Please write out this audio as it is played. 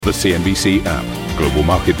The CNBC app. Global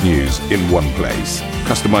market news in one place.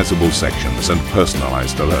 Customizable sections and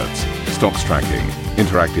personalized alerts. Stocks tracking,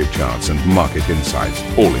 interactive charts and market insights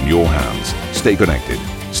all in your hands. Stay connected.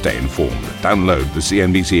 Stay informed. Download the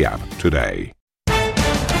CNBC app today.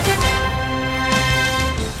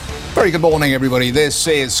 Very good morning, everybody. This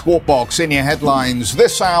is Squawk in your headlines.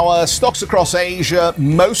 This hour, stocks across Asia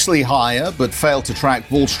mostly higher, but failed to track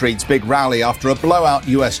Wall Street's big rally after a blowout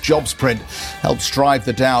US jobs print helps drive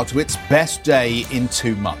the Dow to its best day in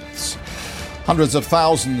 2 months. Hundreds of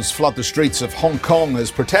thousands flood the streets of Hong Kong as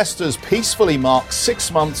protesters peacefully mark 6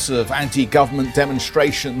 months of anti-government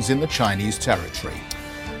demonstrations in the Chinese territory.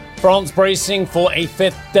 France bracing for a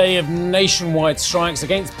 5th day of nationwide strikes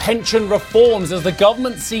against pension reforms as the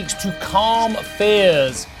government seeks to calm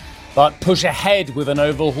fears, but push ahead with an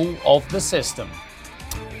overhaul of the system.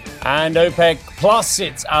 And OPEC plus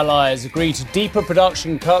its allies agree to deeper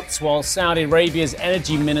production cuts, while Saudi Arabia's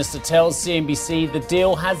energy minister tells CNBC the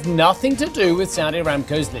deal has nothing to do with Saudi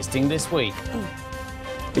Aramco's listing this week.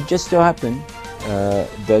 It just so happened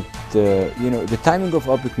that the timing of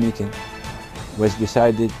OPEC meeting was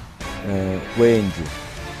decided way in June.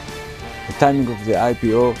 The timing of the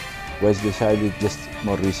IPO was decided just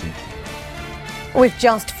more recently. With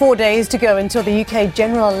just 4 days to go until the UK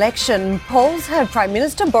general election, polls have Prime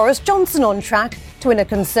Minister Boris Johnson on track to win a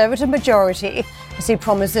Conservative majority as he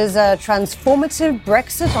promises a transformative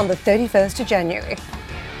Brexit on the 31st of January.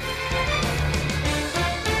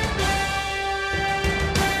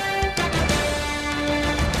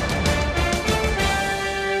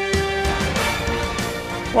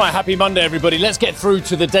 Right, happy Monday, everybody. Let's get through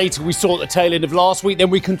to the data we saw at the tail end of last week. Then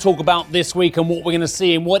we can talk about this week and what we're going to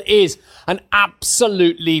see in what is an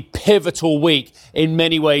absolutely pivotal week in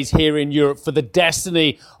many ways here in Europe for the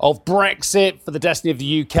destiny of Brexit, for the destiny of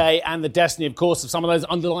the UK, and the destiny, of course, of some of those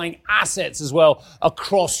underlying assets as well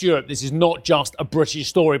across Europe. This is not just a British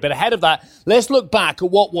story. But ahead of that, let's look back at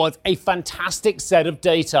what was a fantastic set of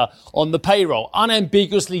data on the payroll.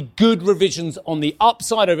 Unambiguously good revisions on the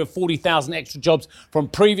upside, over 40,000 extra jobs from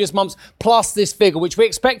previous months, plus this figure, which we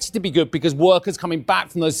expected to be good because workers coming back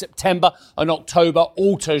from those September and October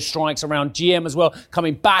auto strikes around GM as well,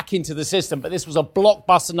 coming back into the system. But this was a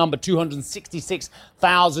blockbuster number,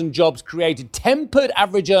 266,000 jobs created. Tempered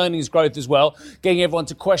average earnings growth as well, getting everyone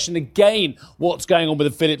to question again what's going on with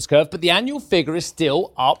the Phillips curve. But the annual figure is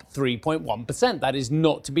still up 3.1%. That is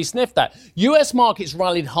not to be sniffed at. US markets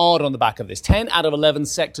rallied hard on the back of this. 10 out of 11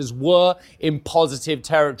 sectors were in positive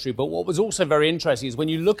territory. But what was also very interesting is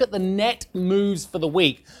when you look at the net moves for the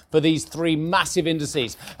week for these three massive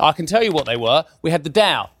indices, I can tell you what they were. We had the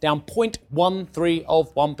Dow down 0.13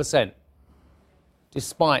 of 1%.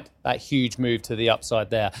 Despite that huge move to the upside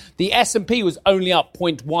there. The S&P was only up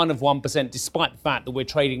 0.1 of 1%, despite the fact that we're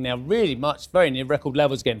trading now really much, very near record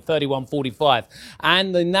levels again, 31.45.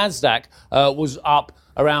 And the NASDAQ was up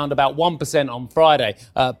around about 1% on Friday,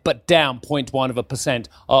 but down 0.1%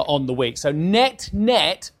 on the week. So net,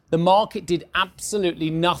 the market did absolutely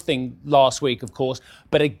nothing last week, of course.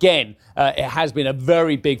 But again, it has been a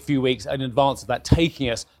very big few weeks in advance of that, taking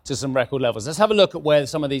us to some record levels. Let's have a look at where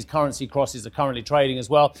some of these currency crosses are currently trading as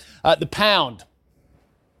well. The pound.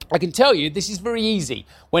 I can tell you this is very easy.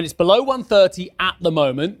 When it's below 130 at the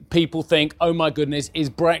moment, people think, oh my goodness, is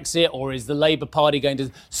Brexit or is the Labour Party going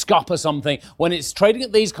to scupper something? When it's trading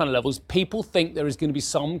at these kind of levels, people think there is going to be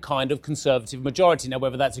some kind of Conservative majority. Now,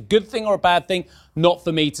 whether that's a good thing or a bad thing, not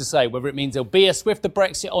for me to say. Whether it means there'll be a swifter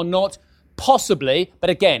Brexit or not, possibly. But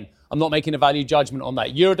again, I'm not making a value judgment on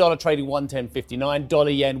that. Euro dollar trading 110.59, dollar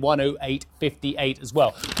yen 108.58 as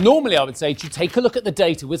well. Normally, I would say to take a look at the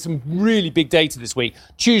data with some really big data this week.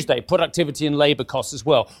 Tuesday, productivity and labour costs as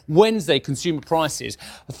well. Wednesday, consumer prices.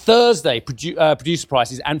 Thursday, producer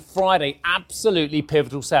prices. And Friday, absolutely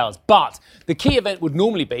pivotal sales. But the key event would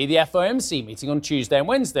normally be the FOMC meeting on Tuesday and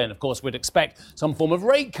Wednesday. And of course, we'd expect some form of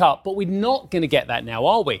rate cut. But we're not going to get that now,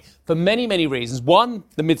 are we? For many, many reasons. One,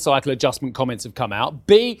 the mid-cycle adjustment comments have come out.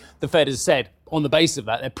 B, the Fed has said on the basis of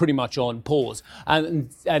that, they're pretty much on pause.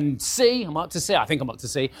 And C, I think I'm up to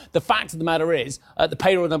C. The fact of the matter is, the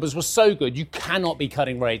payroll numbers were so good, you cannot be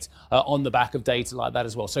cutting rates on the back of data like that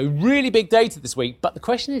as well. So really big data this week. But the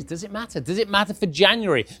question is, does it matter? Does it matter for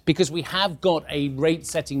January? Because we have got a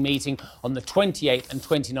rate-setting meeting on the 28th and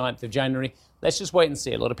 29th of January. Let's just wait and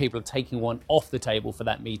see. A lot of people are taking one off the table for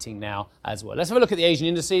that meeting now as well. Let's have a look at the Asian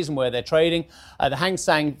indices and where they're trading. The Hang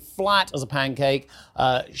Seng flat as a pancake.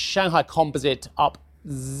 Shanghai Composite up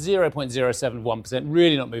 0.071%,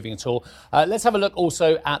 really not moving at all. Let's have a look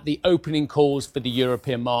also at the opening calls for the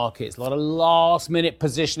European markets. A lot of last-minute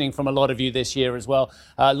positioning from a lot of you this year as well.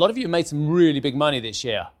 A lot of you made some really big money this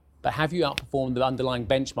year. but have you outperformed the underlying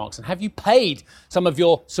benchmarks? And have you paid some of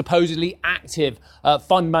your supposedly active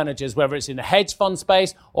fund managers, whether it's in the hedge fund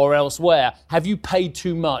space or elsewhere, have you paid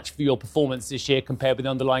too much for your performance this year compared with the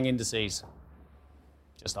underlying indices?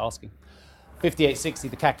 Just asking.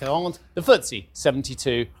 58.60 the CAC 40, the FTSE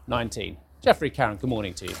 72.19. Jeffrey, Karen, good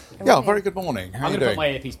morning to you. Yeah, very good morning. How are you doing? I'm going to put my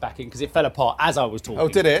earpiece back in because it fell apart as I was talking. Oh,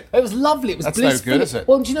 did it? It was lovely. It was That's blissful. no good, is it?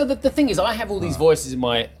 Well, do you know, the thing is, I have all these voices in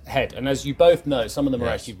my head, and as you both know, some of them are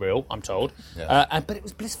Yes. actually real, I'm told. Yes. But it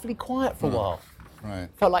was blissfully quiet for a while. Right.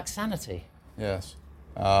 Felt like sanity. Yes.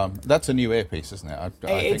 That's a new earpiece, isn't it? I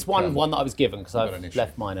It's think, one that I was given because got an I've issue.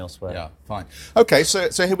 left mine elsewhere. Yeah, fine. Okay, so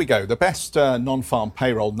here we go. The best non-farm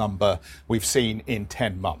payroll number we've seen in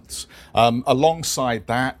 10 months. Alongside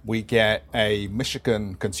that, we get a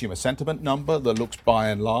Michigan consumer sentiment number that looks by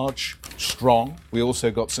and large strong. We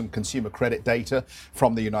also got some consumer credit data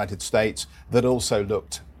from the United States that also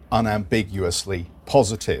looked unambiguously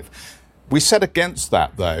positive. We set against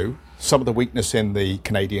that, though, some of the weakness in the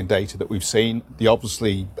Canadian data that we've seen, the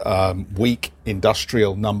obviously weak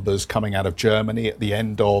industrial numbers coming out of Germany at the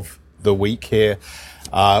end of the week here.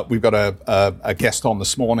 We've got a guest on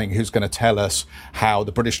this morning who's going to tell us how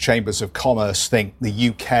the British Chambers of Commerce think the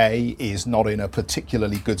UK is not in a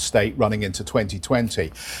particularly good state running into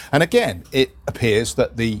 2020. And again, it appears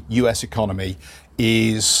that the US economy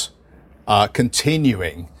is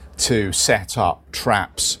continuing to set up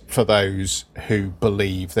traps for those who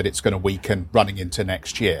believe that it's going to weaken running into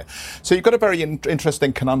next year. So you've got a very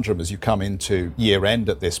interesting conundrum as you come into year end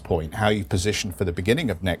at this point, how you position for the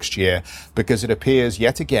beginning of next year, because it appears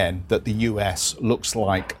yet again that the US looks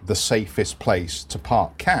like the safest place to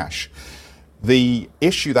park cash. The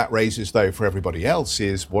issue that raises, though, for everybody else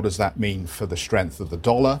is what does that mean for the strength of the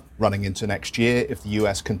dollar running into next year? If the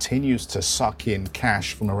US continues to suck in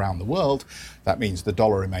cash from around the world, that means the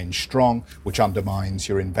dollar remains strong, which undermines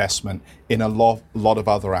your investment in a lot of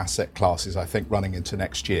other asset classes, I think, running into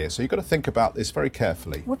next year. So you've got to think about this very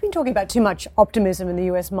carefully. We've been talking about too much optimism in the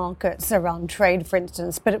US markets around trade, for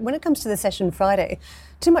instance, but when it comes to the session Friday,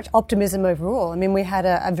 too much optimism overall. I mean, we had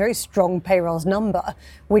a very strong payrolls number,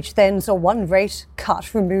 which then saw one rate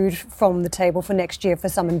cut removed from the table for next year for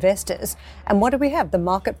some investors. And what do we have? The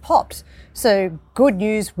market popped. So good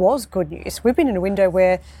news was good news. We've been in a window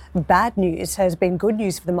where bad news has been good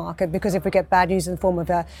news for the market, because if we get bad news in the form of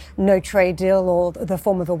a no trade deal or the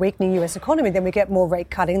form of a weakening US economy, then we get more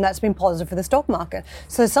rate cutting. That's been positive for the stock market.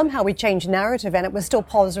 So somehow we changed narrative and it was still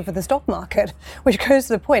positive for the stock market, which goes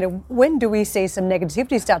to the point of when do we see some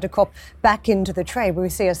negativity start to crop back into the trade, where we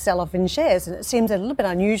see a sell-off in shares? And it seems a little bit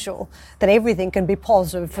unusual that everything can be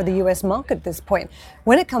positive for the US market at this point.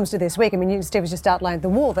 When it comes to this week, I mean, Steve has just outlined the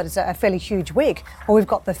wall, that it's a fairly huge week. Well, we've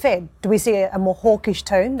got the Fed. Do we see a more hawkish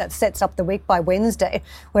tone that sets up the week by Wednesday,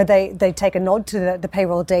 where they take a nod to the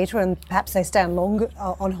payroll data and perhaps they stay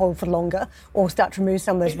on hold for longer, or start to remove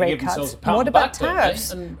some of those rate cuts? What about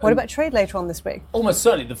tariffs? What about trade later on this week? Almost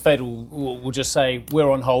certainly the Fed will just say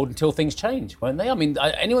we're on hold until things change, won't they? I mean,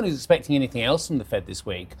 anyone who's expecting anything else from the Fed this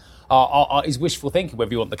week is wishful thinking,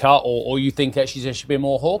 whether you want the cut or you think actually there should be a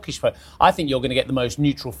more hawkish Fed. I think you're going to get the most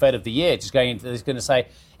neutral Fed of the year, just going into this, going to say,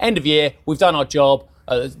 end of year, we've done our job,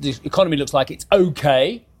 the economy looks like it's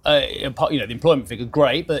okay. The employment figure,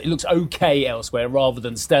 great, but it looks okay elsewhere rather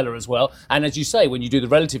than stellar as well. And as you say, when you do the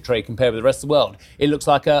relative trade compared with the rest of the world, it looks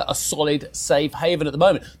like a solid, safe haven at the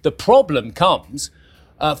moment. The problem comes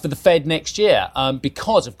for the Fed next year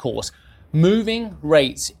because, of course, moving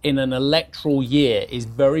rates in an electoral year is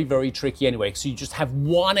very, very tricky anyway. So you just have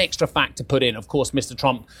one extra fact to put in. Of course, Mr.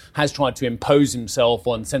 Trump has tried to impose himself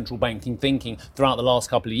on central banking thinking throughout the last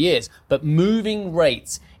couple of years. But moving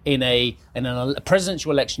rates in a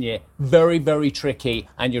presidential election year, very, very tricky,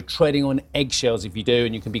 and you're treading on eggshells if you do,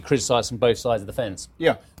 and you can be criticised from both sides of the fence.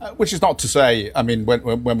 Yeah, which is not to say, I mean,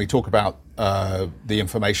 when we talk about the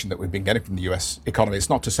information that we've been getting from the US economy, it's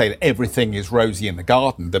not to say that everything is rosy in the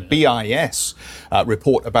garden. The BIS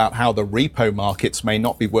report about how the repo markets may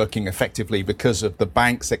not be working effectively because of the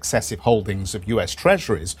bank's excessive holdings of US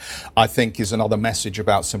treasuries, I think is another message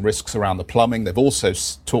about some risks around the plumbing. They've also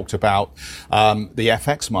talked about the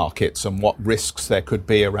FX markets and what risks there could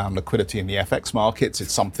be around liquidity in the FX markets.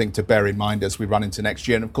 It's something to bear in mind as we run into next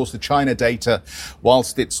year. And of course, the China data,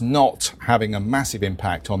 whilst it's not having a massive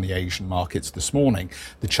impact on the Asian market, markets this morning.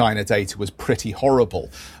 The China data was pretty horrible.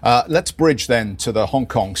 Let's bridge then to the Hong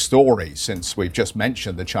Kong story, since we've just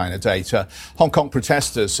mentioned the China data. Hong Kong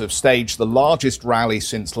protesters have staged the largest rally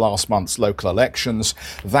since last month's local elections.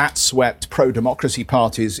 That swept pro-democracy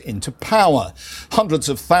parties into power. Hundreds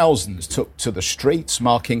of thousands took to the streets,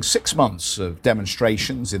 marking 6 months of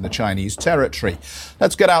demonstrations in the Chinese territory.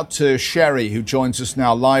 Let's get out to Sherry, who joins us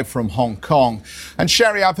now live from Hong Kong. And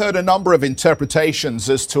Sherry, I've heard a number of interpretations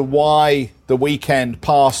as to why the weekend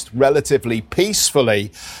passed relatively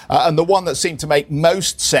peacefully. And the one that seemed to make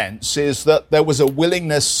most sense is that there was a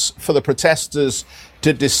willingness for the protesters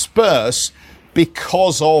to disperse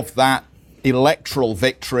because of that electoral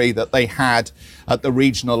victory that they had at the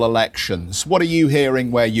regional elections. What are you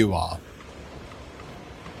hearing where you are?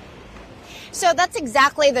 So that's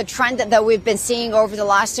exactly the trend that we've been seeing over the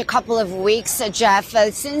last couple of weeks, Jeff.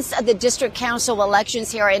 Since the district council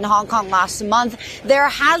elections here in Hong Kong last month, there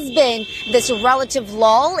has been this relative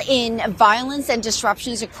lull in violence and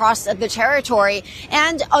disruptions across the territory.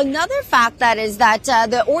 And another fact that is that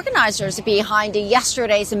the organizers behind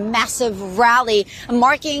yesterday's massive rally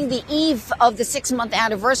marking the eve of the 6-month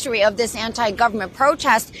anniversary of this anti-government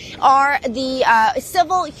protest are the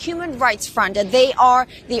Civil Human Rights Front. They are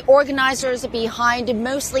the organizers behind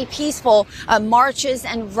mostly peaceful marches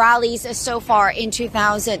and rallies so far in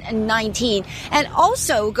 2019. And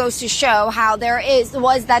also goes to show how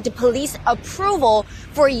was that the police approval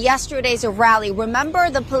for yesterday's rally. Remember,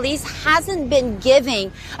 the police hasn't been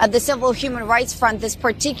giving the Civil Human Rights Front, this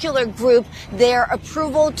particular group, their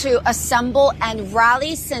approval to assemble and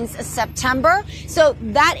rally since September. So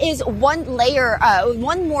that is one layer,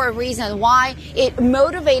 one more reason why it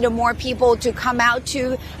motivated more people to come out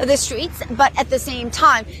to the streets. But at the same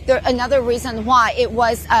time, another reason why it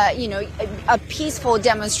was, a peaceful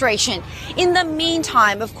demonstration. In the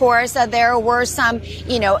meantime, of course, there were some,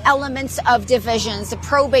 elements of divisions,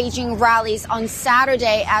 pro-Beijing rallies on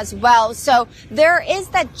Saturday as well. So there is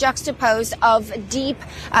that juxtapose of deep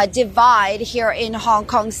divide here in Hong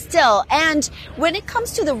Kong still. And when it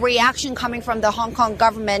comes to the reaction coming from the Hong Kong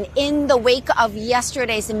government in the wake of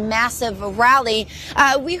yesterday's massive rally,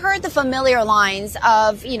 we heard the familiar lines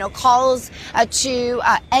of, calls to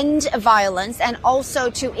end violence and also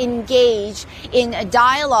to engage in a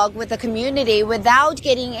dialogue with the community without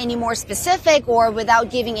getting any more specific or without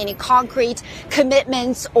giving any concrete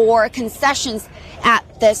commitments or concessions at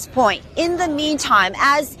this point. In the meantime,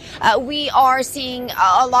 as we are seeing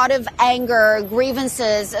a lot of anger,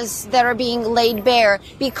 grievances that are being laid bare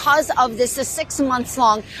because of this 6 months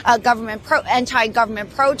long anti-government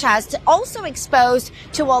protest, also exposed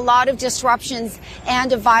to a lot of disruptions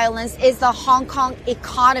and violence is the Hong Kong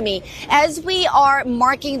economy. As we are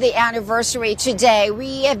marking the anniversary today,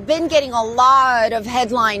 we have been getting a lot of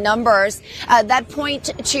headline numbers that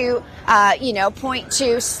point to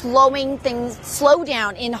slow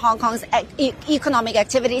down in Hong Kong's economic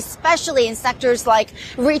activity, especially in sectors like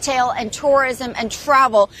retail and tourism and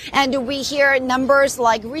travel. And we hear numbers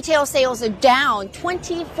like retail sales are down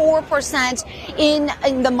 24%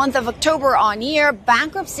 in the month of October on year.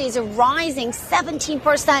 Bankruptcies are rising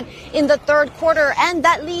 17% in the third quarter. And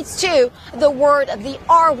that leads to the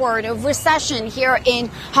R word of recession here in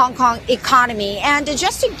Hong Kong economy. And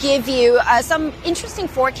just to give you some interesting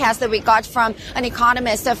forecasts that we got from an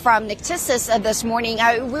economist from Natixis this morning.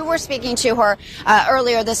 We were speaking to her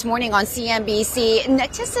earlier this morning on CNBC.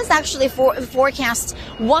 Natixis actually forecast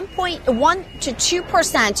 1.1 to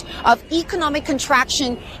 2% of economic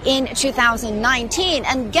contraction in 2019.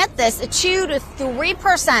 And get this, 2 to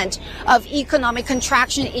 3% of economic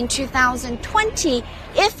contraction in 2020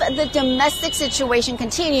 if the domestic situation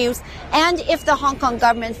continues and if the Hong Kong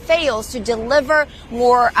government fails to deliver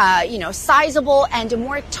more, sizable and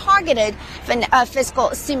more targeted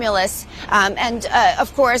fiscal stimulus.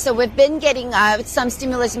 Of course, we've been getting some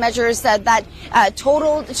stimulus measures that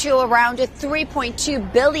totaled to around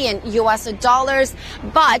 $3.2 billion US dollars.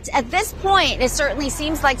 But at this point, it certainly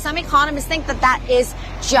seems like some economists think that is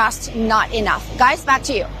just not enough. Guys, back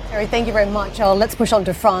to you. Terry, thank you very much. Let's push on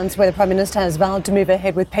to France, where the Prime Minister has vowed to move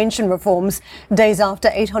ahead with pension reforms days after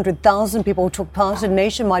 800,000 people took part in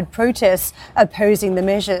nationwide protests opposing the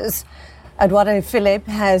measures. Eduardo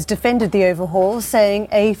Philippe has defended the overhaul, saying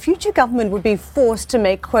a future government would be forced to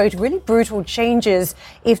make, quote, really brutal changes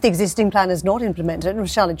if the existing plan is not implemented.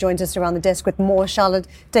 Charlotte joins us around the desk with more. Charlotte,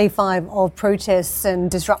 day 5 of protests and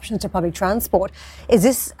disruptions to public transport. Is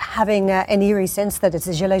this having an eerie sense that it's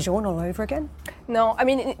a Gilets jaunes all over again? No, I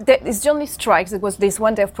mean, it's only strikes. It was this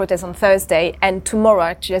one day of protest on Thursday, and tomorrow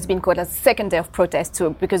actually has been called a second day of protest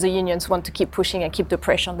too, because the unions want to keep pushing and keep the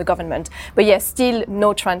pressure on the government. But yes, still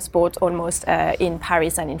no transport almost most in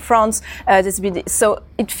Paris and in France. So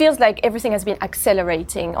it feels like everything has been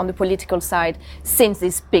accelerating on the political side since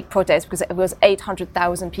this big protest, because it was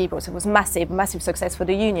 800,000 people. So it was massive success for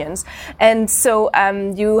the unions. And so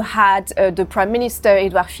you had the Prime Minister,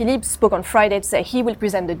 Edouard Philippe, spoke on Friday to say he will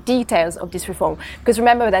present the details of this reform. Because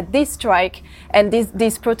remember that this strike and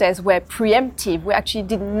these protests were preemptive. We actually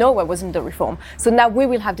didn't know what was in the reform. So now we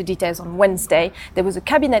will have the details on Wednesday. There was a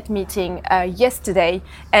cabinet meeting yesterday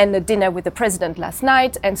and a dinner with the president last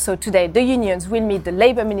night. And so today the unions will meet the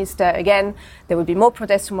Labour Minister again. There will be more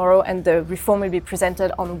protests tomorrow and the reform will be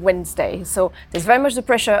presented on Wednesday. So there's very much the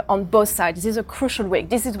pressure on both sides. This is a crucial week.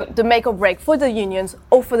 This is the make or break for the unions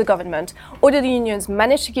or for the government. Or the unions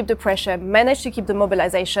manage to keep the pressure, manage to keep the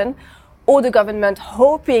mobilization, or the government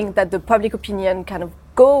hoping that the public opinion kind of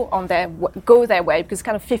go their way, because it's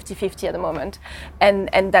kind of 50-50 at the moment, and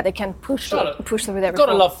that they can push them with their reform.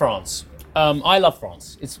 Gotta love France. I love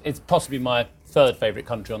France. It's possibly my third favourite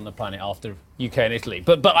country on the planet after UK and Italy.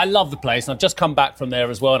 But I love the place, and I've just come back from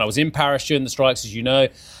there as well, and I was in Paris during the strikes, as you know.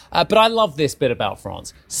 But I love this bit about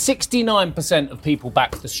France. 69% of people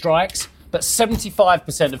back the strikes, but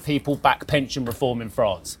 75% of people back pension reform in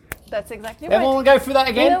France. That's exactly right. Everyone want to go through that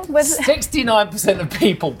again? 69% of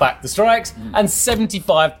people back the strikes and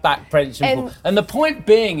 75% back pension reform. And the point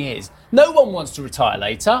being is, no one wants to retire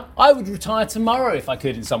later. I would retire tomorrow if I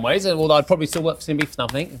could in some ways, although I'd probably still work for CMB for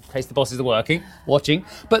nothing, in case the bosses are watching.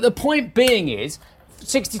 But the point being is,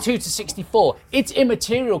 62 to 64, it's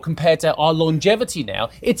immaterial compared to our longevity now.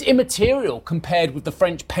 It's immaterial compared with the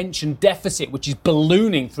French pension deficit, which is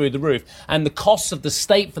ballooning through the roof, and the costs of the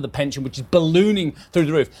state for the pension, which is ballooning through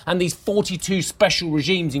the roof, and these 42 special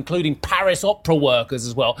regimes, including Paris opera workers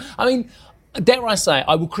as well. I mean, dare I say,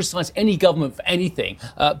 I will criticise any government for anything,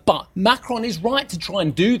 but Macron is right to try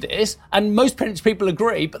and do this, and most French people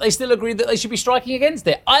agree, but they still agree that they should be striking against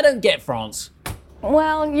it. I don't get France.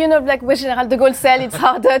 Well, you know, like what General de Gaulle said, it's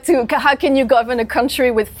harder to... How can you govern a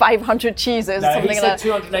country with 500 cheeses? No, he said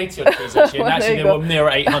 280 on cheese, actually, and actually there were near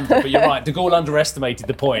 800, but you're right, de Gaulle underestimated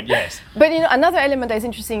the point, yes. But, you know, another element that is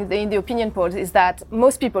interesting in the opinion polls is that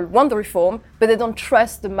most people want the reform, but they don't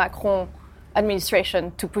trust the Macron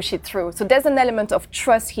administration to push it through. So there's an element of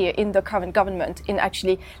trust here in the current government in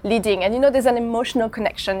actually leading. And, you know, there's an emotional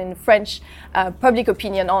connection in French public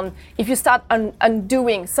opinion on if you start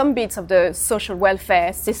undoing some bits of the social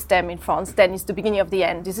welfare system in France, then it's the beginning of the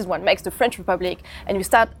end. This is what makes the French Republic. And you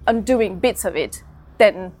start undoing bits of it,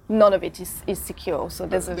 then none of it is secure. So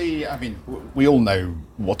there's we all know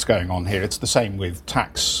what's going on here. It's the same with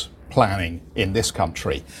tax planning in this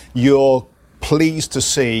country. You're pleased to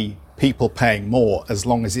see people paying more as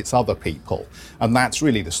long as it's other people. And that's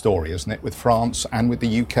really the story, isn't it, with France and with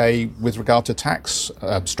the UK with regard to tax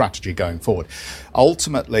strategy going forward.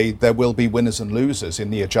 Ultimately, there will be winners and losers in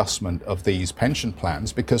the adjustment of these pension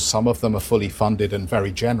plans, because some of them are fully funded and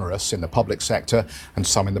very generous in the public sector and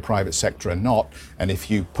some in the private sector are not. And if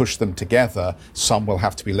you push them together, some will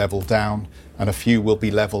have to be levelled down and a few will be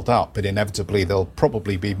levelled up. But inevitably, there'll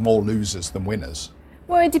probably be more losers than winners.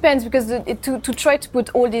 Well, it depends, because to try to put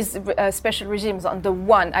all these special regimes under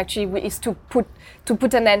one actually is to put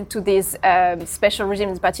an end to these special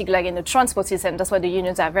regimes, particularly in the transport system. That's why the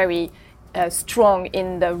unions are very strong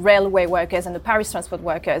in the railway workers, and the Paris transport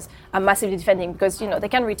workers are massively defending, because, you know, they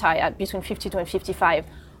can retire at between 52 and 55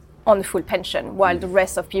 on the full pension, while the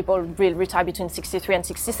rest of people will retire between 63 and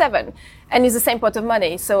 67. And it's the same pot of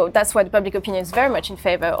money. So that's why the public opinion is very much in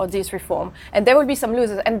favor of this reform. And there will be some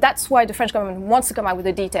losers. And that's why the French government wants to come out with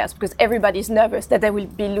the details, because everybody is nervous that they will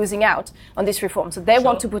be losing out on this reform. So they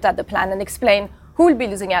want to put out the plan and explain who will be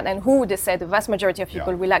losing out and who they say the vast majority of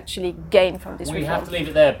people will actually gain from this reform. We have to leave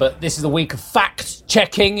it there, but this is a week of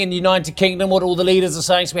fact-checking in the United Kingdom, what all the leaders are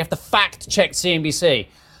saying. So we have to fact-check CNBC.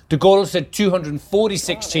 De Gaulle said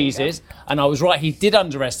 246 cheeses, and I was right, he did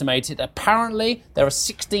underestimate it. Apparently, there are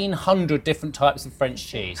 1,600 different types of French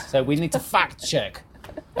cheese, so we need to fact-check.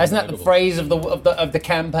 Isn't that the phrase of the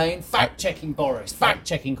campaign? Fact-checking Boris,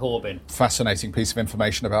 fact-checking Corbyn. Fascinating piece of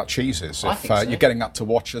information about cheeses. If so. You're getting up to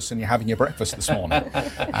watch us and you're having your breakfast this morning.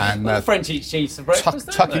 And the French eat cheese for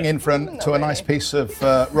breakfast, tucking in to a nice piece of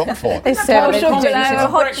Roquefort.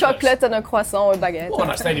 Hot chocolate and a croissant or baguette. Well, when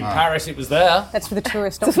I stayed in Paris, it was there. That's for the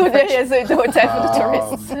tourists. Yes, the hotel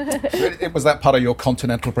for the tourists. Was that part of your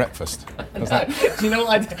continental breakfast? Do you know,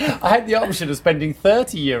 I had the option of spending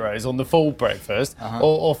 €30 on the full breakfast,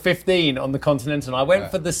 or or 15 on the Continental. I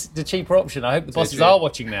went for the cheaper option. I hope the bosses are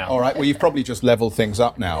watching now. All right, well, you've probably just leveled things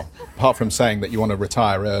up now. Apart from saying that you want to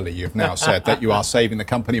retire early, you've now said that you are saving the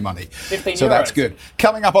company money. 15 so euros. That's good.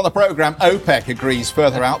 Coming up on the programme, OPEC agrees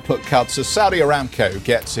further output cuts as Saudi Aramco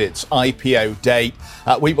gets its IPO date.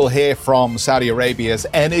 We will hear from Saudi Arabia's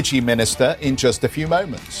energy minister in just a few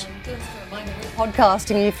moments.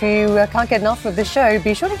 Podcasting. If you can't get enough of the show,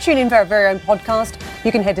 be sure to tune in for our very own podcast.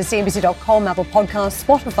 You can head to cnbc.com, Apple Podcasts,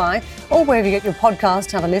 Spotify, or wherever you get your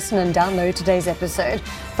podcast. Have a listen and download today's episode.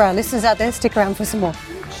 For our listeners out there, stick around for some more.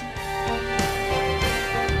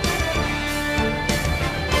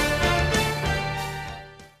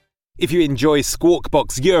 If you enjoy Squawk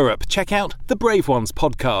Box Europe, check out the Brave Ones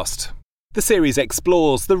podcast. The series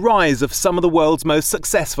explores the rise of some of the world's most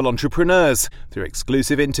successful entrepreneurs. Through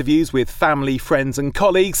exclusive interviews with family, friends and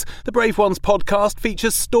colleagues, the Brave Ones podcast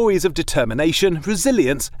features stories of determination,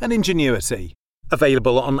 resilience and ingenuity.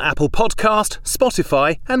 Available on Apple Podcast,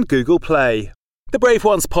 Spotify and Google Play. The Brave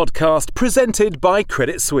Ones podcast presented by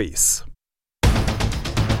Credit Suisse.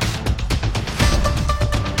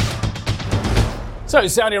 So,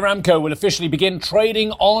 Saudi Aramco will officially begin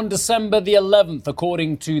trading on December the 11th,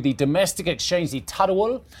 according to the domestic exchange, the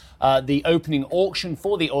Tadawul. The opening auction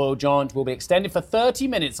for the oil giant will be extended for 30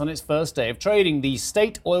 minutes on its first day of trading. The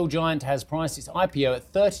state oil giant has priced its IPO at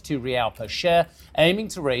 32 Rial per share, aiming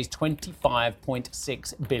to raise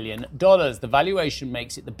 $25.6 billion. The valuation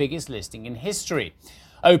makes it the biggest listing in history.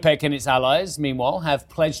 OPEC and its allies, meanwhile, have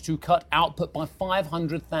pledged to cut output by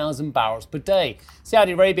 500,000 barrels per day.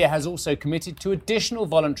 Saudi Arabia has also committed to additional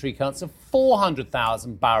voluntary cuts of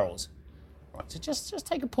 400,000 barrels. Right, so just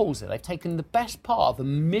take a pause there. They've taken the best part of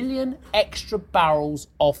 1 million extra barrels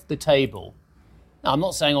off the table. Now, I'm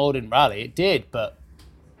not saying oil didn't rally. It did, but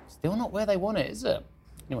still not where they want it, is it?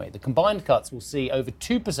 Anyway, the combined cuts will see over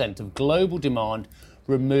 2% of global demand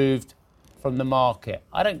removed from the market.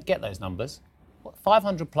 I don't get those numbers.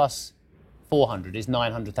 500 plus 400 is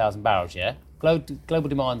 900,000 barrels, yeah? Global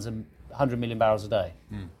demand's 100 million barrels a day.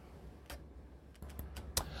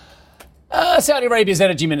 Saudi Arabia's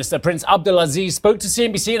energy minister, Prince Abdulaziz, spoke to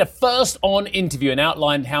CNBC in a first-on interview and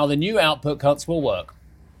outlined how the new output cuts will work.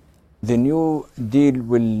 The new deal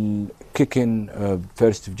will kick in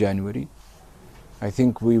 1st of January. I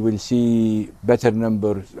think we will see better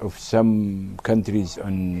numbers of some countries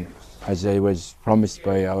on, as I was promised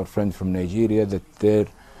by our friend from Nigeria, that there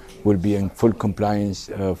will be in full compliance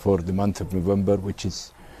for the month of November, which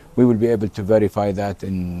is, we will be able to verify that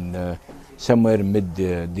in somewhere in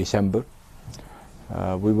mid-December.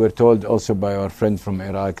 We were told also by our friend from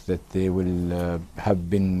Iraq that they will have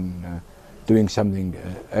been doing something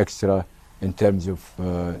extra in terms of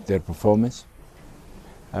their performance.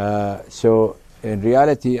 So in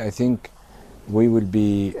reality, I think we will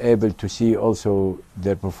be able to see also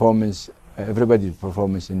their performance, everybody's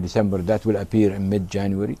performance in December. That will appear in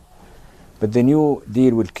mid-January. But the new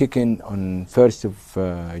deal will kick in on 1st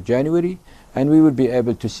of January, and we will be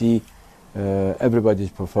able to see everybody's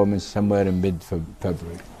performance somewhere in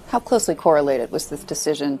mid-February. How closely correlated was this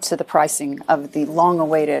decision to the pricing of the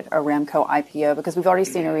long-awaited Aramco IPO? Because we've already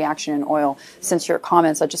seen a reaction in oil since your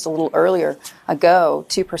comments just a little earlier ago,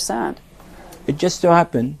 2%. It just so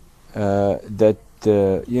happened that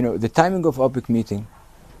the timing of OPEC meeting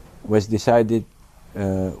was decided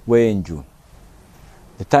way in June.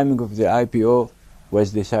 The timing of the IPO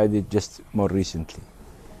was decided just more recently.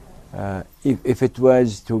 If it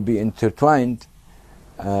was to be intertwined,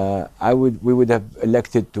 we would have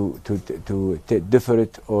elected to defer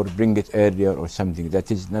it or bring it earlier or something.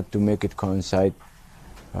 That is not to make it coincide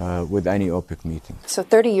with any OPEC meeting. So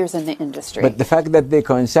 30 years in the industry. But the fact that they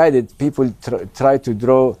coincided, people try to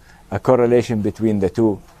draw a correlation between the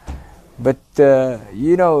two. But,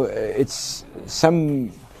 it's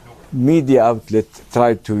some media outlet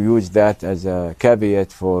tried to use that as a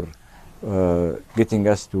caveat for getting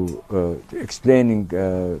us to explain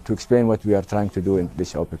what we are trying to do in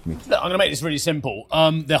this OPEC meeting. Look, I'm going to make this really simple.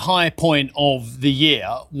 The high point of the year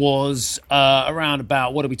was around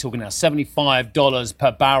about, what are we talking now, $75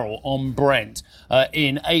 per barrel on Brent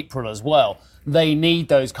in April as well. They need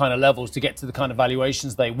those kind of levels to get to the kind of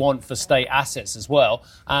valuations they want for state assets as well.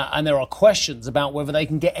 And there are questions about whether they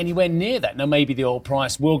can get anywhere near that. Now, maybe the oil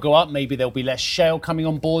price will go up. Maybe there'll be less shale coming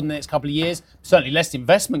on board in the next couple of years. Certainly less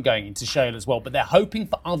investment going into shale as well. But they're hoping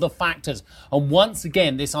for other factors. And once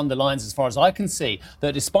again, this underlines, as far as I can see,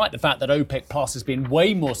 that despite the fact that OPEC Plus has been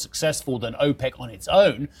way more successful than OPEC on its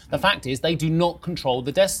own, the fact is they do not control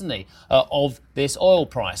the destiny of this oil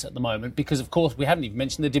price at the moment. Because, of course, we haven't even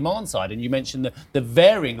mentioned the demand side. And you mentioned mention the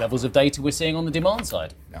varying levels of data we're seeing on the demand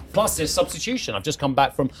side. Yeah. Plus, there's substitution. I've just come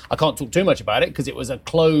back from, I can't talk too much about it because it was a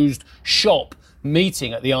closed shop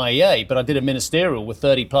meeting at the IEA, but I did a ministerial with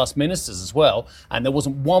 30 plus ministers as well, and there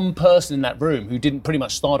wasn't one person in that room who didn't pretty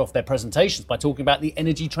much start off their presentations by talking about the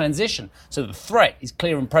energy transition. So the threat is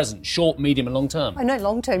clear and present, short, medium and long term. I know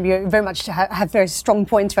long term you very much have very strong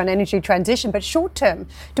points around energy transition, but short term,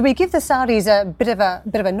 do we give the Saudis a bit of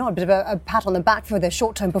a nod, a bit of a pat on the back for their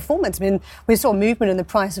short term performance? I mean, we saw movement in the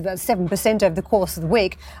price of about 7% over the course of the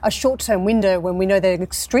week, a short term window when we know they're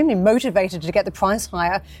extremely motivated to get the price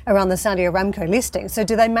higher around the Saudi Aramco listing. So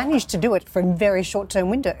do they manage to do it for a very short-term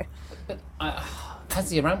window? But has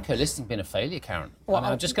the Aramco listing been a failure, Karen? Well,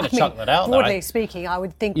 I'm just going to chuck that out there. Broadly speaking, I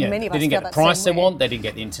would think many of us they didn't get the price they want. They didn't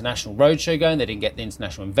get the international roadshow going. They didn't get the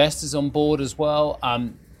international investors on board as well.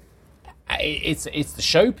 It's the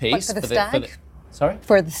showpiece. For the stag? Sorry?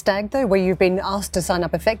 For the stag, though, where you've been asked to sign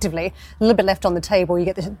up effectively, a little bit left on the table, you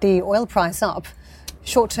get the oil price up.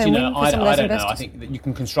 Short-term win for some of those investors? I think that you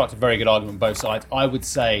can construct a very good argument on both sides. I would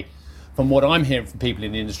say, from what I'm hearing from people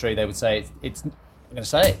in the industry, they would say it's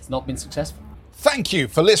not been successful. Thank you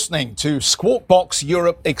for listening to Squawk Box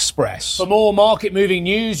Europe Express. For more market-moving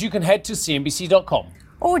news, you can head to cnbc.com.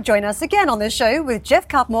 Or join us again on the show with Jeff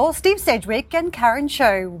Cutmore, Steve Sedgwick and Karen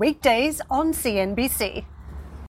Cho, weekdays on CNBC.